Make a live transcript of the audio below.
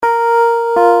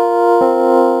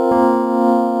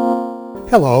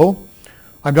Hello,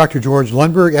 I'm Dr. George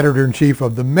Lundberg, Editor-in-Chief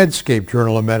of the Medscape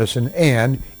Journal of Medicine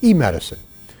and eMedicine.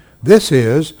 This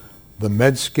is the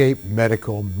Medscape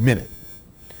Medical Minute.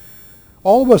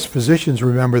 All of us physicians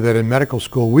remember that in medical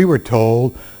school we were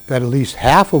told that at least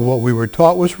half of what we were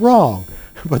taught was wrong,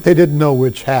 but they didn't know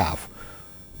which half.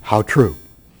 How true.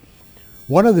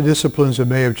 One of the disciplines that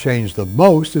may have changed the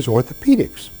most is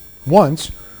orthopedics.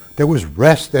 Once, there was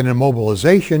rest and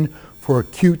immobilization for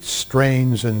acute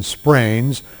strains and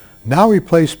sprains, now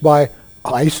replaced by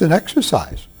ice and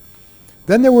exercise.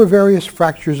 Then there were various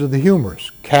fractures of the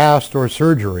humerus, cast or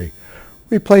surgery,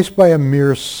 replaced by a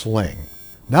mere sling.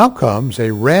 Now comes a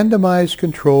randomized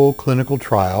controlled clinical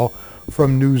trial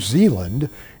from New Zealand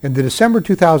in the December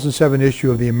 2007 issue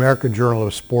of the American Journal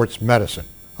of Sports Medicine.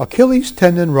 Achilles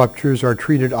tendon ruptures are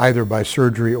treated either by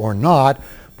surgery or not,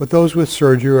 but those with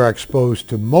surgery are exposed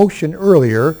to motion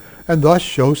earlier and thus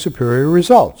show superior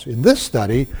results. In this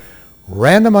study,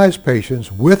 randomized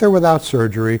patients with or without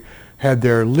surgery had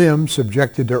their limbs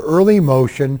subjected to early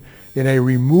motion in a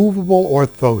removable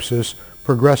orthosis,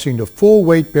 progressing to full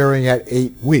weight bearing at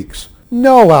 8 weeks.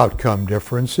 No outcome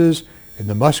differences in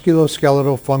the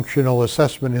musculoskeletal functional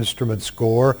assessment instrument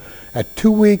score at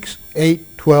 2 weeks,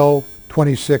 8, 12,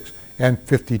 26, and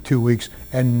 52 weeks,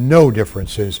 and no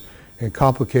differences in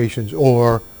complications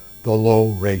or the low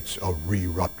rates of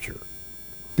re-rupture.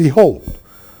 Behold,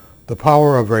 the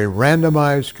power of a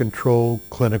randomized controlled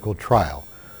clinical trial,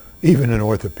 even in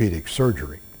orthopedic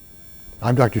surgery.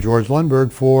 I'm Dr. George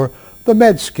Lundberg for the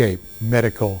Medscape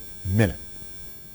Medical Minute.